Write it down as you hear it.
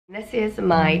This is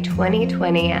my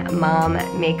 2020 Mom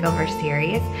Makeover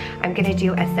series. I'm gonna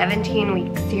do a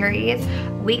 17-week series,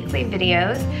 weekly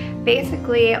videos.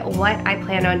 Basically, what I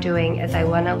plan on doing is I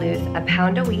wanna lose a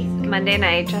pound a week. Monday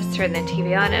night, just turned the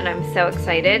TV on and I'm so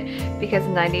excited because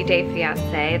 90 Day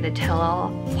Fiancé, the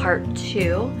tell-all part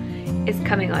 2 is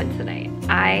coming on tonight.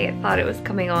 I thought it was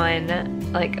coming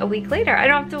on like a week later. I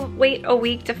don't have to wait a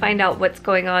week to find out what's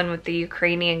going on with the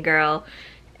Ukrainian girl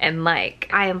and Mike.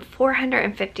 I am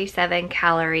 457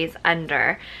 calories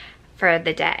under for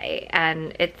the day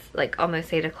and it's like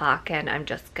almost 8 o'clock and I'm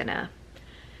just gonna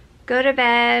go to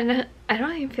bed. I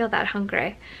don't even feel that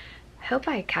hungry. I hope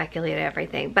I calculated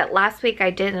everything, but last week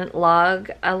I didn't log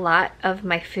a lot of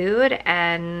my food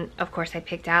and of course I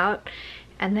picked out,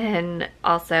 and then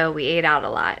also we ate out a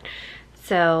lot.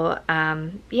 So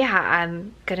yeah,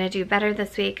 I'm gonna do better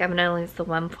this week. I'm gonna lose the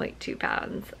 1.2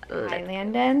 pounds. Hi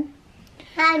Landon.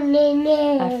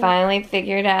 I finally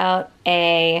figured out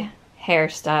a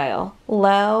hairstyle.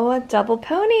 Low double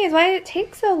ponies. Why did it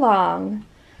take so long?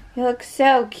 You look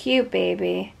so cute,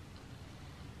 baby.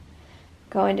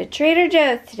 Going to Trader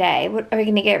Joe's today. What, are we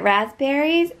gonna get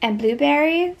raspberries and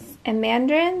blueberries and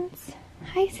mandarins?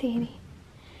 Hi, Sadie.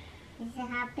 It's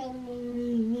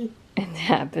happening. It's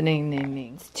happening, Ning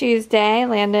Ning. It's Tuesday.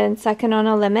 Landon's sucking on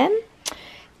a lemon.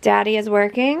 Daddy is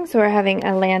working, so we're having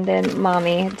a Landon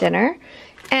mommy dinner.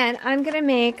 And I'm gonna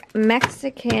make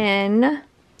Mexican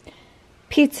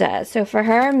pizza. So for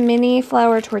her, mini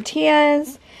flour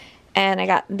tortillas. And I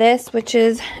got this, which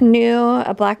is new,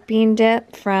 a black bean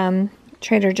dip from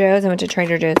Trader Joe's. I went to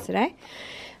Trader Joe's today.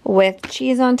 With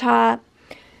cheese on top.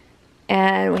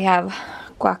 And we have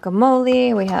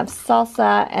guacamole, we have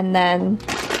salsa, and then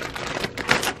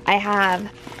I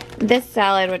have this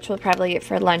salad, which we'll probably get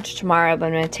for lunch tomorrow, but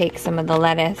I'm going to take some of the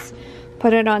lettuce,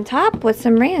 put it on top with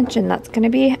some ranch, and that's going to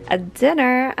be a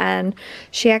dinner, and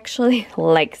she actually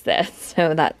likes this,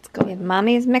 so that's good. We have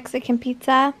Mommy's Mexican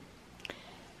pizza,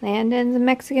 Landon's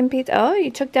Mexican pizza. Oh,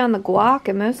 you took down the guac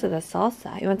and most of the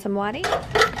salsa. You want some Wadi? Are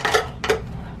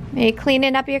you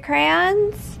cleaning up your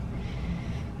crayons?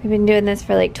 We've been doing this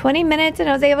for like 20 minutes, and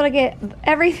I was able to get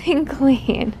everything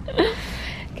clean.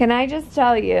 Can I just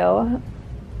tell you,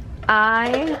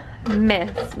 I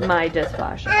miss my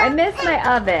dishwasher. I miss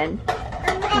my oven.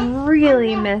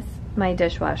 Really miss my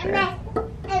dishwasher.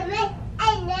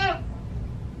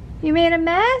 You made a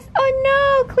mess? Oh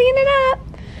no, clean it up.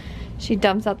 She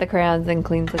dumps out the crayons and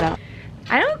cleans it up.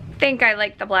 I don't think I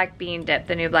like the black bean dip,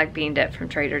 the new black bean dip from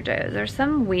Trader Joe's. There's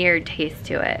some weird taste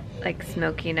to it, like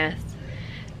smokiness.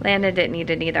 Landon didn't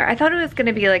eat it either. I thought it was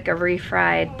gonna be like a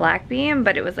refried black bean,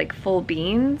 but it was like full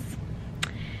beans.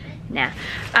 Nah.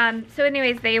 So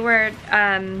anyways, they were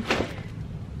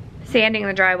sanding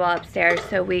the drywall upstairs,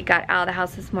 so we got out of the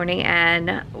house this morning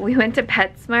and we went to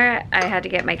PetSmart. I had to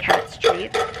get my cat's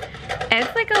treats. And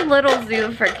it's like a little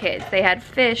zoo for kids. They had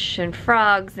fish and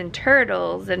frogs and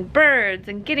turtles and birds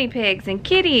and guinea pigs and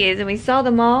kitties, and we saw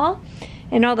them all.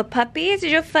 And all the puppies. Did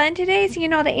you have fun today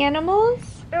seeing all the animals?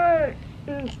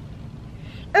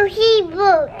 Oh, he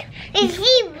boat. He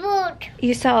boat.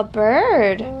 You saw a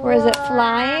bird. Wow. Or is it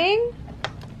flying?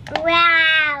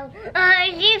 Wow. Oh,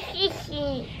 you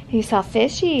fishy. You saw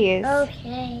fishies.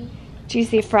 Okay. Do you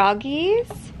see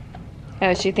froggies?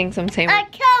 Oh, she thinks I'm saying. A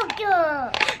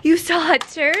turtle. You saw a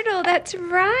turtle. That's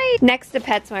right. Next to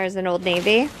PetSmart is an Old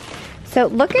Navy. So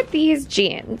look at these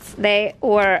jeans. They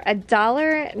were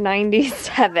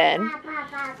 $1.97.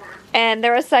 And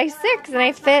they're a size 6, and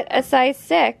I fit a size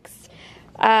 6.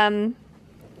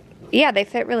 Yeah, they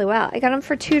fit really well. I got them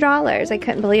for $2. I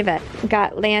couldn't believe it.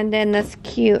 Got Landon this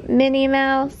cute Minnie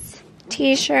Mouse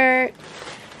t-shirt.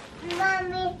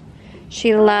 Mommy.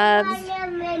 She loves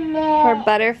her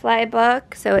butterfly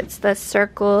book. So it's the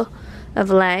Circle of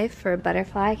Life for a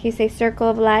butterfly. Can you say Circle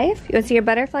of Life? You want to see your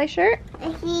butterfly shirt?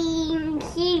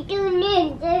 He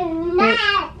doing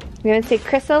that. You want to say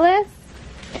Chrysalis?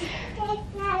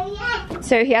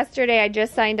 So yesterday I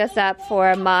just signed us up for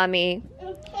a mommy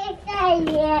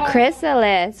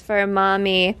Chrysalis for a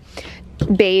mommy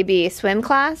baby swim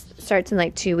class. Starts in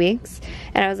like 2 weeks.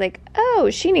 And I was like, oh,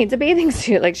 she needs a bathing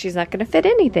suit. Like she's not going to fit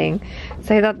anything.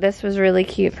 So I thought this was really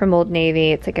cute from Old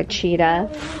Navy. It's like a cheetah.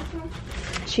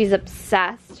 She's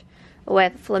obsessed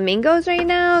with flamingos right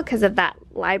now because of that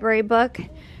library book.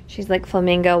 She's like,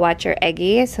 flamingo, watch your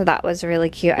eggie. So that was really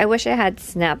cute. I wish I had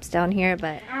snaps down here,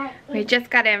 but we just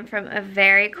got in from a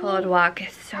very cold walk.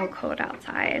 It's so cold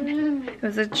outside. It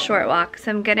was a short walk. So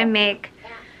I'm gonna make,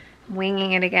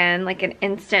 winging it again, like an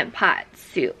instant pot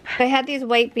soup. I had these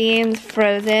white beans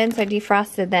frozen, so I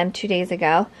defrosted them 2 days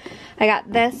ago. I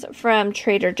got this from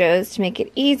Trader Joe's to make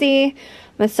it easy. I'm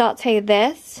gonna saute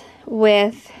this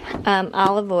with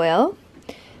olive oil.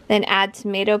 Then add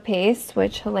tomato paste,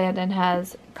 which Landon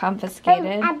has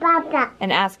confiscated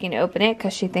and asking to open it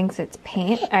because she thinks it's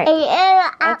paint. All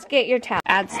right, let's get your towel.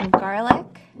 Add some garlic,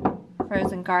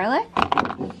 frozen garlic.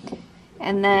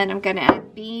 And then I'm gonna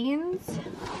add beans,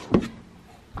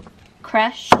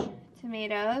 crushed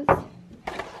tomatoes,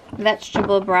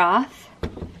 vegetable broth.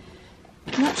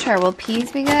 I'm not sure, will peas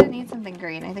be good? I need something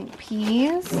green. I think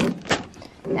peas.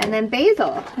 And then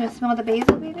basil. Can you smell the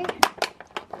basil, baby?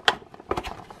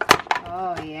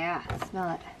 Oh yeah,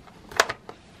 smell it.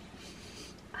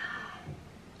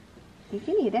 You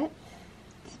can eat it.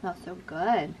 It smells so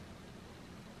good.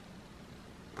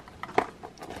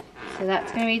 So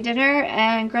that's gonna be dinner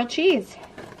and grilled cheese.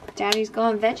 Daddy's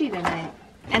going veggie tonight.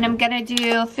 And I'm gonna do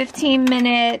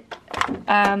 15-minute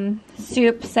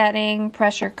soup setting,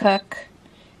 pressure cook,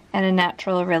 and a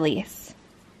natural release.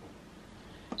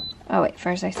 Oh wait,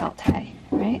 first I saute,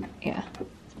 right? Yeah,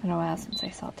 it's been a while since I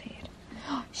sauteed.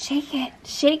 Shake it.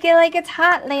 Shake it like it's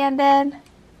hot, Landon.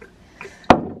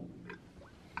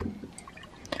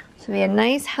 So we had a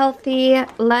nice, healthy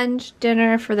lunch,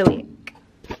 dinner for the week.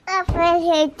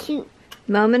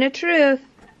 Moment of truth.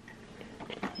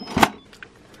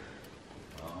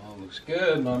 Oh, looks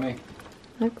good, Mommy.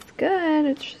 Looks good.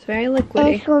 It's just very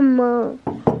liquidy.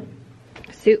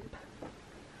 Soup.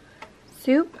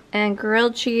 Soup and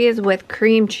grilled cheese with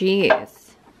cream cheese.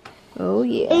 Oh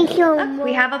yeah. Look,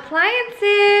 we have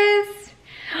appliances.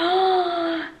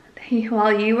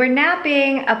 While you were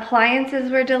napping,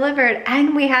 appliances were delivered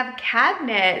and we have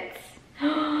cabinets.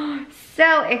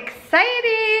 So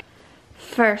exciting.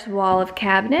 First wall of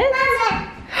cabinets.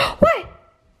 What?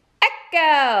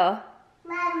 Echo.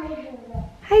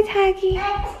 Hi, Taggy.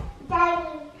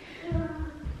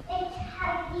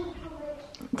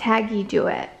 Taggy, do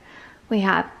it. We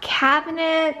have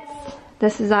cabinets.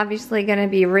 This is obviously going to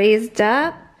be raised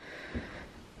up.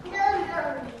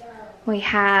 We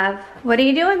have, what are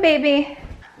you doing, baby?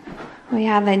 We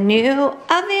have a new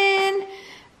oven,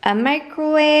 a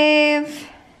microwave,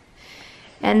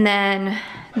 and then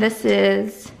this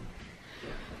is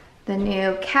the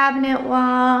new cabinet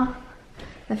wall.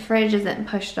 The fridge isn't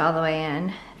pushed all the way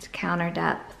in. It's counter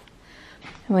depth.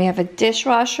 And we have a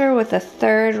dishwasher with a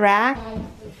third rack.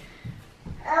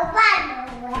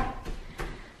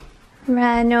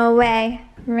 Run away,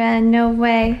 run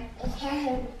away.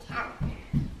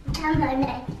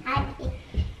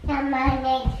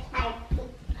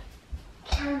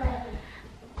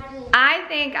 I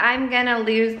think I'm gonna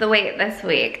lose the weight this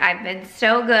week. I've been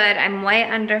so good. I'm way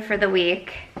under for the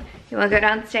week. You wanna go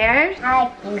downstairs?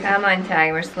 Come on,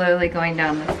 Tag. We're slowly going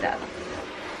down the steps.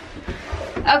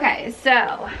 Okay,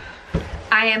 so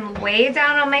I am way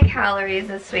down on my calories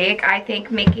this week. I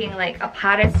think making like a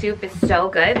pot of soup is so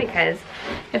good because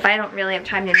if I don't really have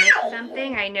time to make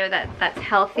something, I know that that's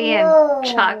healthy and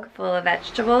chock full of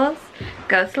vegetables.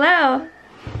 Go slow.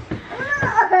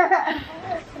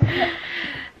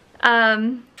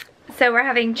 So we're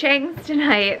having Chang's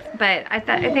tonight, but I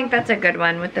think that's a good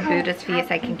one. With the Buddha's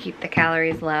feast, I can keep the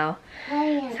calories low.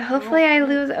 So hopefully I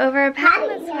lose over a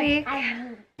pound this week.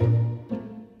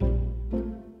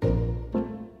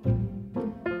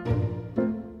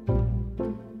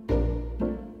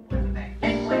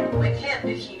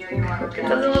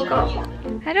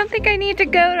 I don't think I need to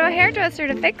go to a hairdresser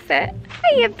to fix it.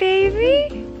 Hiya,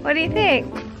 baby. What do you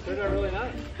think? Turned out really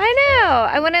nice. I know.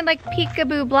 I wanted like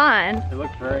peekaboo blonde. It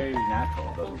looks very natural.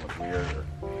 It doesn't look weird.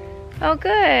 Oh,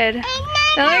 good.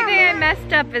 The only thing I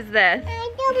messed up is this.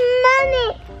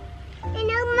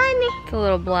 It's a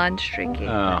little blonde streaky.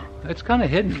 Oh, it's kind of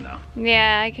hidden though.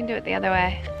 Yeah, I can do it the other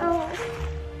way.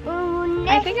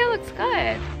 I think it looks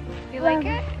good. You like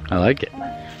it? I like it.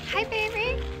 Hi,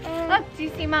 baby. Look, do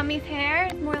you see Mommy's hair?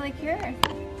 It's more like yours.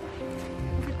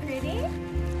 Is it pretty?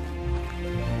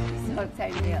 So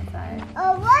excited to be outside.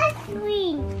 Oh, what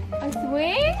swing? A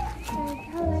swing?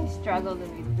 She struggled in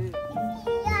these boots.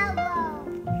 Yellow.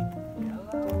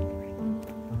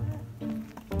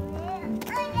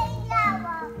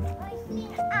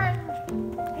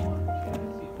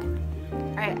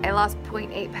 Alright, I lost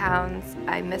 0.8 pounds.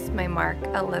 I missed my mark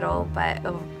a little, but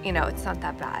you know, it's not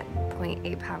that bad.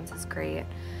 0.8 pounds is great.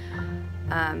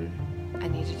 I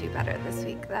need to do better this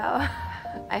week though.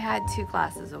 I had 2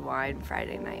 glasses of wine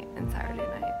Friday night and Saturday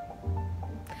night.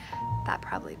 That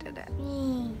probably did it.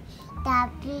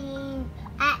 W,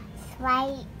 X,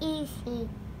 Y, easy.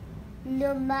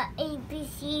 Number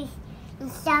ABCs,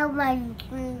 someone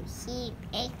to see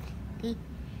it.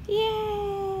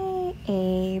 Yay!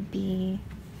 A, B,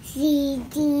 C,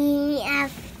 D,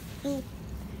 F, E,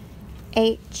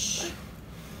 H.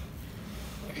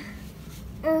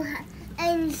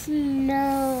 and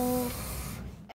snow.